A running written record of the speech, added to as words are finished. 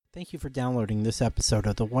Thank you for downloading this episode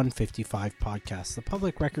of the 155 podcast, the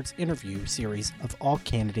public records interview series of all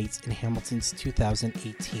candidates in Hamilton's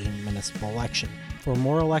 2018 municipal election. For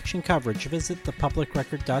more election coverage, visit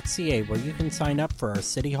thepublicrecord.ca where you can sign up for our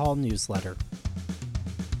City Hall newsletter.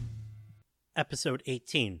 Episode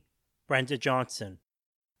 18, Brenda Johnson,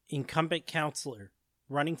 Incumbent Councillor,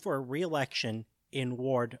 running for re-election in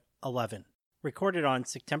Ward 11. Recorded on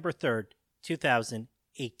September 3rd,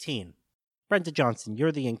 2018. Brenda Johnson,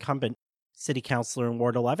 you're the incumbent city councilor in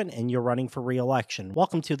Ward 11, and you're running for re-election.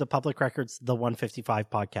 Welcome to the Public Records, the 155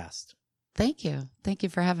 podcast. Thank you. Thank you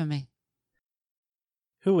for having me.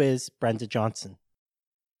 Who is Brenda Johnson?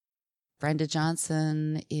 Brenda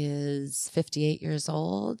Johnson is 58 years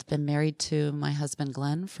old, been married to my husband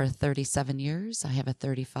Glenn for 37 years. I have a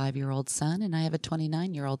 35-year-old son, and I have a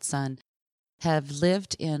 29-year-old son. Have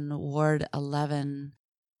lived in Ward 11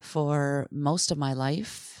 for most of my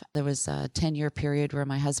life. There was a 10-year period where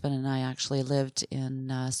my husband and I actually lived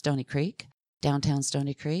in Stony Creek, downtown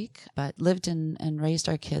Stony Creek, but lived and raised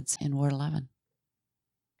our kids in Ward 11.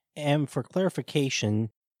 And for clarification,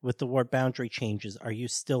 with the ward boundary changes, are you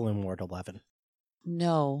still in Ward 11?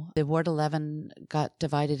 No, the Ward 11 got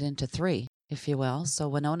divided into three, if you will. So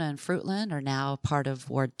Winona and Fruitland are now part of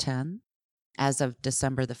Ward 10. As of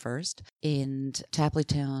December the 1st, and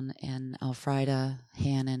Tapleytown and Elfrida,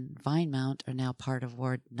 Hannon, Vinemount are now part of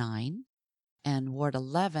Ward 9, and Ward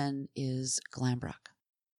 11 is Glanbrook.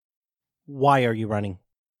 Why are you running?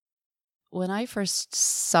 When I first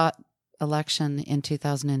sought election in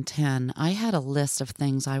 2010, I had a list of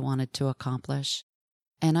things I wanted to accomplish,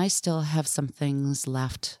 and I still have some things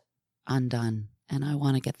left undone, and I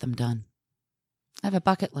want to get them done. I have a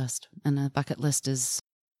bucket list, and the bucket list is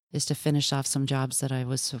to finish off some jobs that I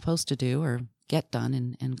was supposed to do or get done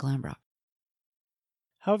in Glanbrook.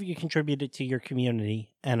 How have you contributed to your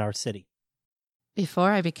community and our city?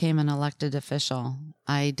 Before I became an elected official,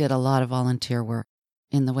 I did a lot of volunteer work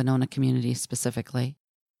in the Winona community specifically.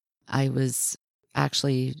 I was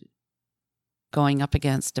actually going up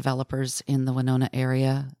against developers in the Winona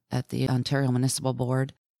area at the Ontario Municipal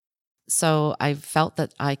Board. So I felt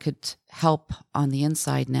that I could help on the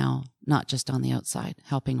inside now, not just on the outside,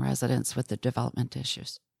 helping residents with the development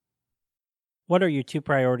issues. What are your two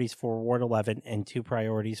priorities for Ward 11 and two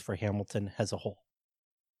priorities for Hamilton as a whole?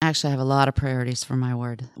 Actually, I have a lot of priorities for my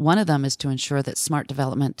ward. One of them is to ensure that smart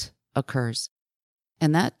development occurs.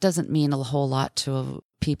 And that doesn't mean a whole lot to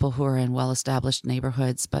people who are in well-established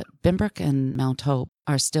neighborhoods, but Binbrook and Mount Hope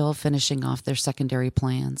are still finishing off their secondary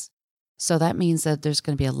plans. So that means that there's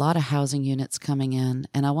going to be a lot of housing units coming in,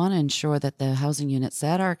 and I want to ensure that the housing units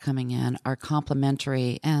that are coming in are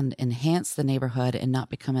complementary and enhance the neighborhood and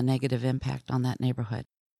not become a negative impact on that neighborhood.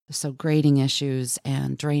 So grading issues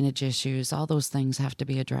and drainage issues, all those things have to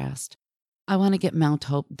be addressed. I want to get Mount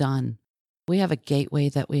Hope done. We have a gateway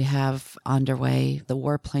that we have underway. The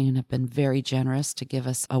warplane have been very generous to give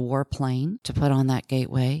us a warplane to put on that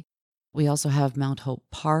gateway. We also have Mount Hope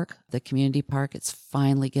Park, the community park. It's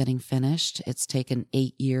finally getting finished. It's taken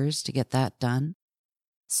 8 years to get that done.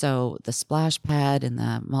 So the splash pad and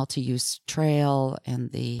the multi-use trail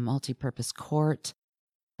and the multi-purpose court.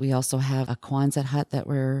 We also have a Quonset hut that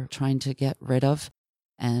we're trying to get rid of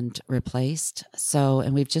and replaced.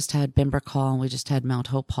 And we've just had Binbrook Hall and we just had Mount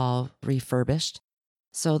Hope Hall refurbished.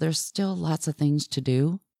 So there's still lots of things to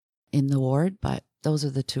do in the ward, but those are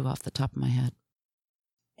the two off the top of my head.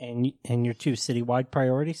 And your two citywide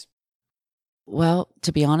priorities? Well,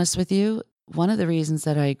 to be honest with you, one of the reasons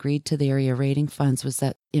that I agreed to the area rating funds was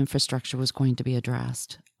that infrastructure was going to be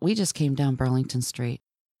addressed. We just came down Burlington Street,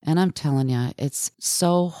 and I'm telling you, it's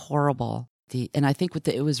so horrible. And I think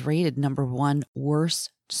it was rated number 1 worst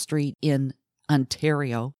street in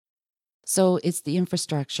Ontario. So it's the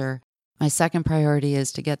infrastructure. My second priority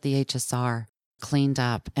is to get the HSR cleaned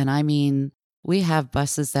up. And I mean, we have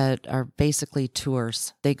buses that are basically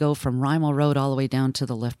tours. They go from Rymal Road all the way down to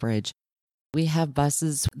the lift bridge. We have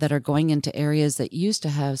buses that are going into areas that used to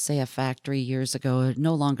have, say, a factory years ago.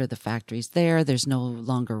 No longer the factory's there. There's no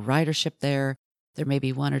longer ridership there. There may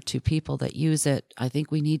be 1 or 2 people that use it. I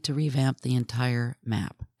think we need to revamp the entire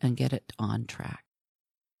map and get it on track.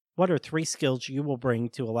 What are 3 skills you will bring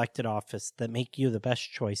to elected office that make you the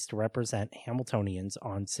best choice to represent Hamiltonians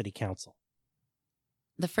on City Council?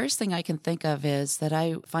 The first thing I can think of is that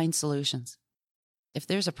I find solutions. If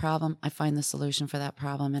there's a problem, I find the solution for that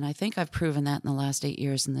problem, and I think I've proven that in the last 8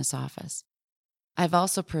 years in this office. I've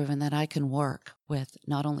also proven that I can work with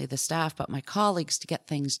not only the staff, but my colleagues to get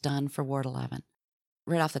things done for Ward 11.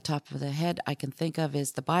 Right off the top of the head, I can think of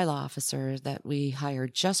is the bylaw officer that we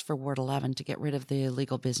hired just for Ward 11 to get rid of the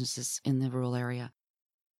illegal businesses in the rural area.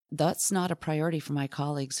 that's not a priority for my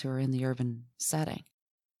colleagues who are in the urban setting.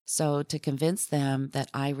 So to convince them that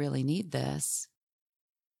I really need this,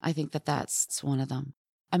 I think that that's one of them.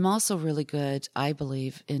 I'm also really good, I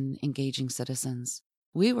believe, in engaging citizens.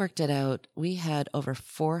 We worked it out. We had over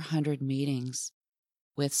 400 meetings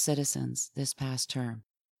with citizens this past term.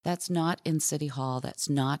 That's not in City Hall. That's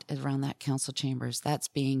not around that council chambers. That's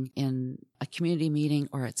being in a community meeting,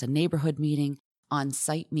 or it's a neighborhood meeting,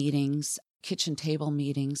 on-site meetings, kitchen table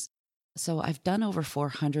meetings. So I've done over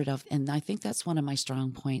 400 of, and I think that's one of my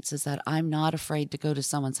strong points, is that I'm not afraid to go to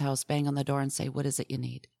someone's house, bang on the door and say, what is it you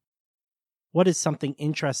need? What is something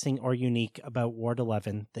interesting or unique about Ward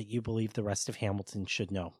 11 that you believe the rest of Hamilton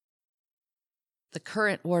should know? The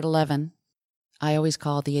current Ward 11, I always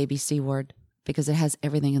call the ABC ward because it has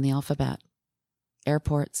everything in the alphabet.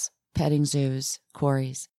 Airports, petting zoos,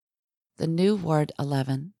 quarries. The new Ward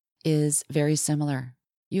 11 is very similar.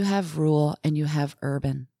 You have rural and you have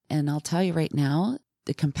urban. And I'll tell you right now,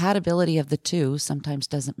 the compatibility of the two sometimes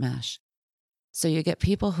doesn't mesh. So you get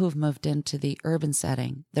people who've moved into the urban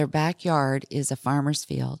setting. Their backyard is a farmer's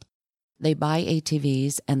field. They buy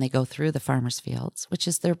ATVs and they go through the farmer's fields, which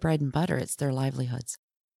is their bread and butter. It's their livelihoods.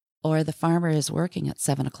 Or the farmer is working at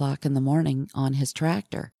 7 o'clock in the morning on his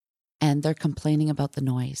tractor, and they're complaining about the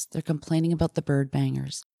noise. They're complaining about the bird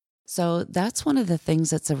bangers. So that's one of the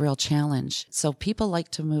things that's a real challenge. So people like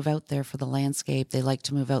to move out there for the landscape. They like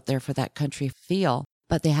to move out there for that country feel,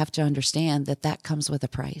 but they have to understand that that comes with a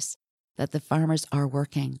price, that the farmers are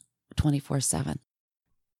working 24/7.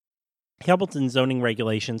 Hamilton zoning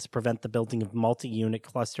regulations prevent the building of multi-unit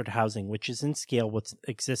clustered housing, which is in scale with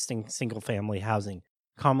existing single-family housing,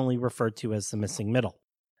 commonly referred to as the missing middle.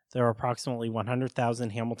 There are approximately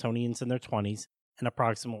 100,000 Hamiltonians in their 20s and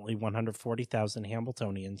approximately 140,000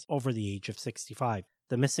 Hamiltonians over the age of 65.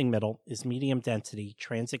 The missing middle is medium-density,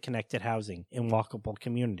 transit-connected housing in walkable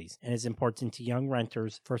communities and is important to young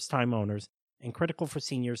renters, first-time owners, and critical for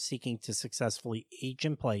seniors seeking to successfully age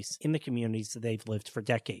in place in the communities that they've lived for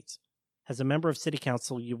decades. As a member of City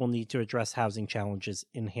Council, you will need to address housing challenges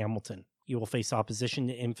in Hamilton. You will face opposition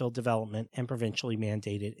to infill development and provincially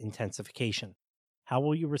mandated intensification. How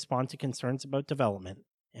will you respond to concerns about development,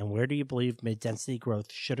 and where do you believe mid-density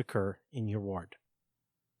growth should occur in your ward?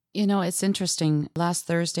 You know, it's interesting. Last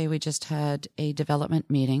Thursday, we just had a development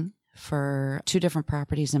meeting for 2 different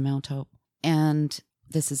properties in Mount Hope. And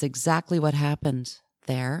this is exactly what happened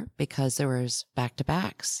there, because there was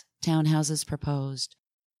back-to-backs, townhouses proposed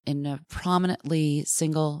in a prominently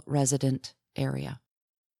single resident area.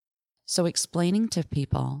 So explaining to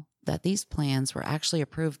people that these plans were actually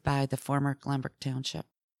approved by the former Glenbrook Township.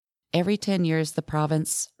 Every 10 years, the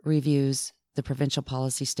province reviews the provincial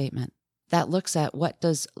policy statement. That looks at what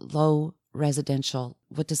does low residential,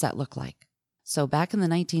 what does that look like? So back in the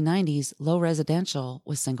 1990s, low residential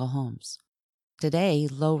was single homes. Today,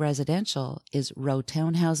 low residential is row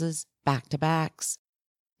townhouses, back-to-backs,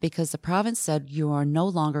 because the province said you are no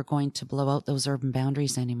longer going to blow out those urban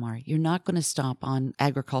boundaries anymore. You're not going to stomp on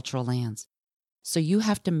agricultural lands. So you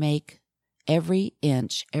have to make every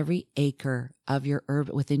inch, every acre of your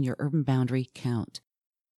within your urban boundary count.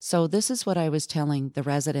 So this is what I was telling the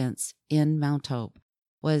residents in Mount Hope,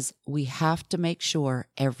 was we have to make sure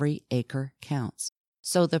every acre counts.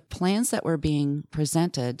 So the plans that were being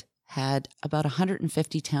presented had about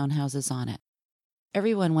 150 townhouses on it.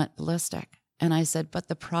 Everyone went ballistic. And I said, but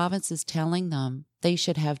the province is telling them they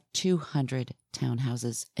should have 200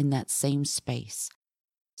 townhouses in that same space.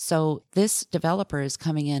 So this developer is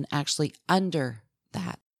coming in actually under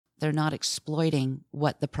that. They're not exploiting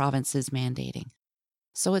what the province is mandating.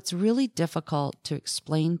 So it's really difficult to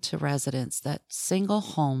explain to residents that single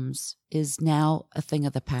homes is now a thing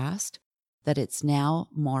of the past, that it's now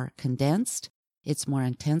more condensed, it's more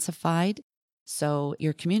intensified. So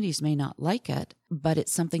your communities may not like it, but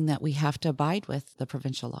it's something that we have to abide with, the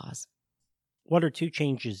provincial laws. What are 2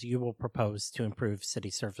 changes you will propose to improve city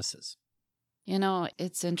services? You know,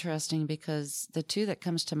 it's interesting because the 2 that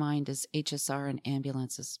comes to mind is HSR and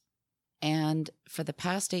ambulances. And for the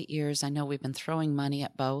past 8 years, I know we've been throwing money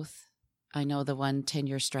at both. I know the one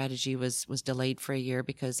 10-year strategy was delayed for a year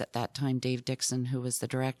because at that time, Dave Dixon, who was the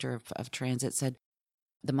director of transit, said,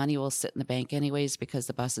 the money will sit in the bank anyways because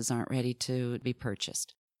the buses aren't ready to be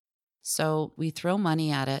purchased. So we throw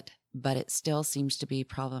money at it, but it still seems to be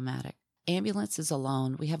problematic. Ambulances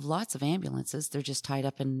alone, we have lots of ambulances. They're just tied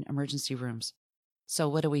up in emergency rooms. So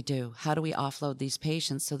what do? How do we offload these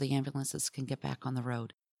patients so the ambulances can get back on the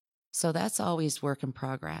road? So that's always work in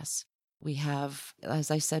progress. We have,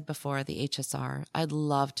 as I said before, the HSR. I'd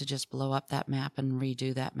love to just blow up that map and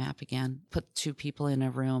redo that map again, put 2 people in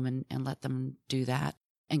a room and let them do that.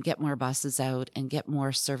 and get more buses out and get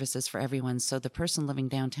more services for everyone. So the person living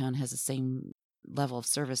downtown has the same level of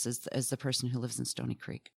services as the person who lives in Stony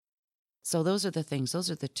Creek. So those are the things, those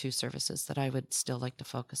are the two services that I would still like to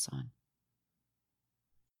focus on.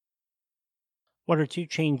 What are two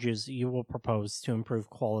changes you will propose to improve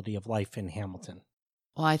quality of life in Hamilton?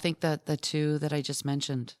 Well, I think that the two that I just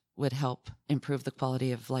mentioned would help improve the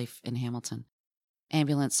quality of life in Hamilton.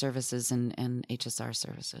 Ambulance services and HSR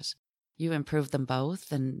services. You improve them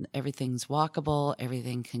both and everything's walkable,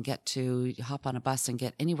 everything can get to, you hop on a bus and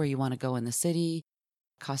get anywhere you want to go in the city,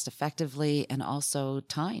 cost effectively and also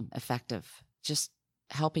time effective. Just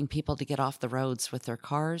helping people to get off the roads with their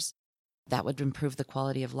cars. That would improve the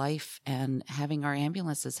quality of life, and having our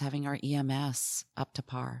ambulances, having our EMS up to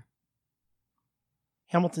par.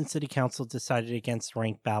 Hamilton City Council decided against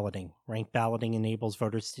ranked balloting. Ranked balloting enables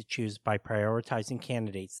voters to choose by prioritizing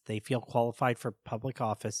candidates they feel qualified for public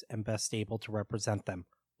office and best able to represent them.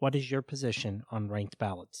 What is your position on ranked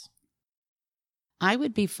ballots? I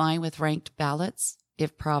would be fine with ranked ballots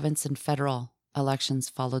if province and federal elections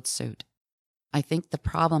followed suit. I think the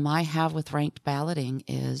problem I have with ranked balloting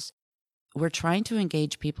is we're trying to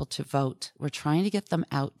engage people to vote. We're trying to get them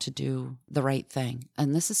out to do the right thing.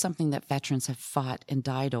 And this is something that veterans have fought and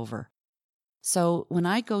died over. So when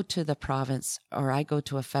I go to the province or I go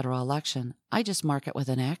to a federal election, I just mark it with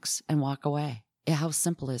an X and walk away. How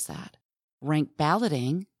simple is that? Ranked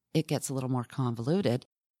balloting, it gets a little more convoluted.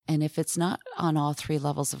 And if it's not on all three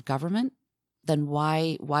levels of government, then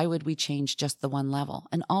why would we change just the one level?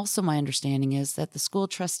 And also my understanding is that the school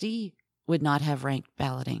trustee would not have ranked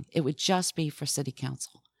balloting. It would just be for city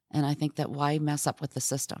council. And I think that why mess up with the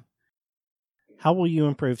system? How will you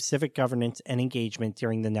improve civic governance and engagement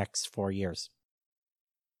during the next 4 years?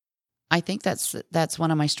 I think that's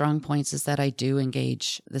one of my strong points is that I do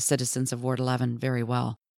engage the citizens of Ward 11 very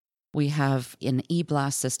well. We have an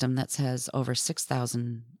e-blast system that has over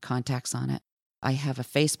 6,000 contacts on it. I have a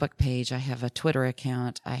Facebook page. I have a Twitter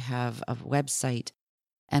account. I have a website.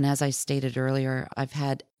 And as I stated earlier, I've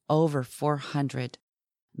had over 400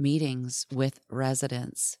 meetings with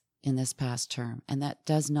residents in this past term. And that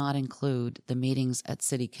does not include the meetings at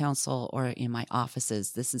City Council or in my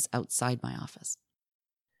offices. This is outside my office.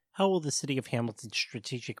 How will the City of Hamilton's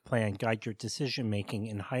strategic plan guide your decision-making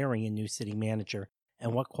in hiring a new city manager,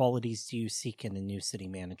 and what qualities do you seek in a new city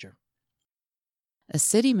manager? A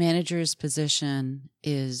city manager's position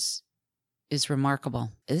is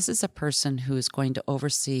remarkable. This is a person who is going to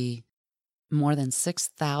oversee more than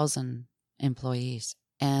 6,000 employees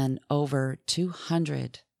and over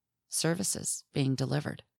 200 services being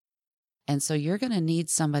delivered. And so you're going to need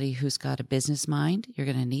somebody who's got a business mind. You're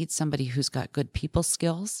going to need somebody who's got good people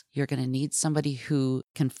skills. You're going to need somebody who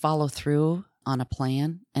can follow through on a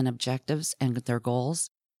plan and objectives and their goals.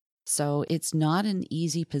 So it's not an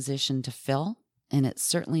easy position to fill, and it's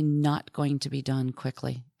certainly not going to be done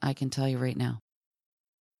quickly. I can tell you right now.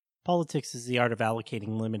 Politics is the art of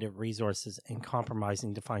allocating limited resources and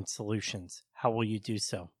compromising to find solutions. How will you do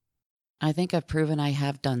so? I think I've proven I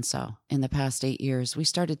have done so. In the past 8 years, we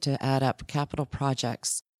started to add up capital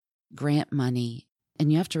projects, grant money.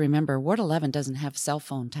 And you have to remember, Ward 11 doesn't have cell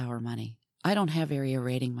phone tower money. I don't have area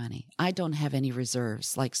rating money. I don't have any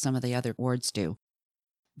reserves like some of the other wards do.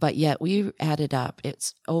 But yet we added up.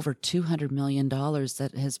 It's over $200 million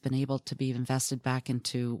that has been able to be invested back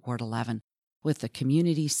into Ward 11 with the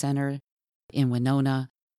community center in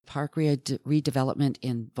Winona, park redevelopment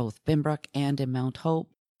in both Binbrook and in Mount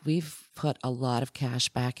Hope. We've put a lot of cash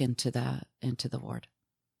back into the ward.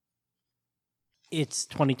 It's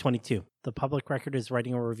 2022. The public record is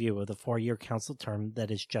writing a review of the 4-year council term that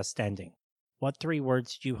is just ending. What 3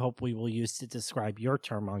 words do you hope we will use to describe your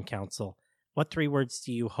term on council? What 3 words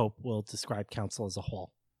do you hope will describe council as a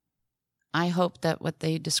whole? I hope that what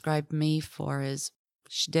they described me for is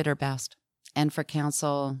she did her best. And for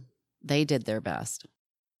council, they did their best.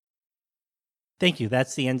 Thank you.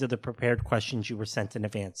 That's the end of the prepared questions you were sent in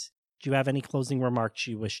advance. Do you have any closing remarks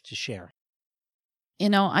you wish to share? You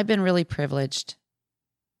know, I've been really privileged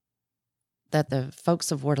that the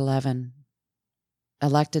folks of Ward 11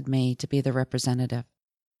 elected me to be the representative.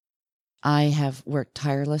 I have worked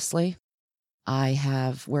tirelessly. I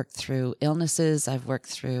have worked through illnesses. I've worked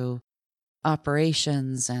through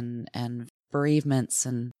operations and bereavements,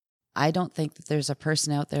 and I don't think that there's a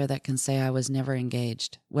person out there that can say I was never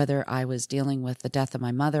engaged, whether I was dealing with the death of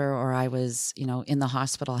my mother or I was, in the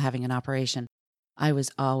hospital having an operation. I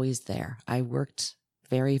was always there. I worked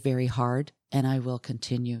very, very hard, and I will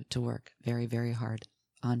continue to work very, very hard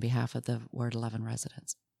on behalf of the Ward 11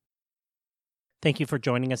 residents. Thank you for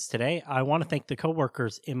joining us today. I want to thank the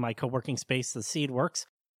coworkers in my co-working space, The Seed Works,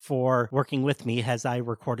 for working with me as I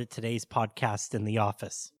recorded today's podcast in the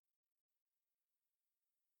office.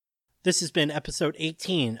 This has been episode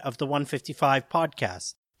 18 of the 155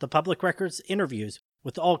 podcast, the public records interviews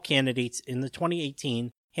with all candidates in the 2018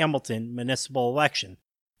 Hamilton municipal election.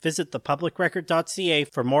 Visit thepublicrecord.ca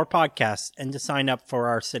for more podcasts and to sign up for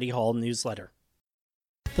our City Hall newsletter.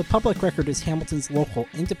 The Public Record is Hamilton's local,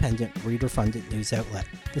 independent, reader-funded news outlet.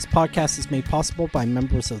 This podcast is made possible by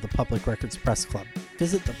members of the Public Records Press Club.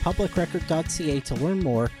 Visit thepublicrecord.ca to learn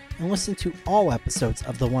more and listen to all episodes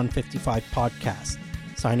of the 155 podcast.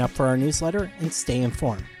 Sign up for our newsletter and stay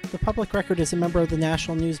informed. The Public Record is a member of the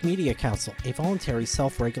National News Media Council, a voluntary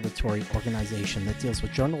self-regulatory organization that deals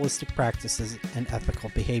with journalistic practices and ethical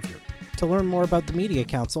behavior. To learn more about the Media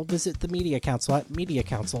Council, visit the Media Council at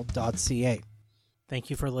mediacouncil.ca. Thank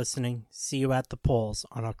you for listening. See you at the polls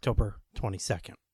on October 22nd.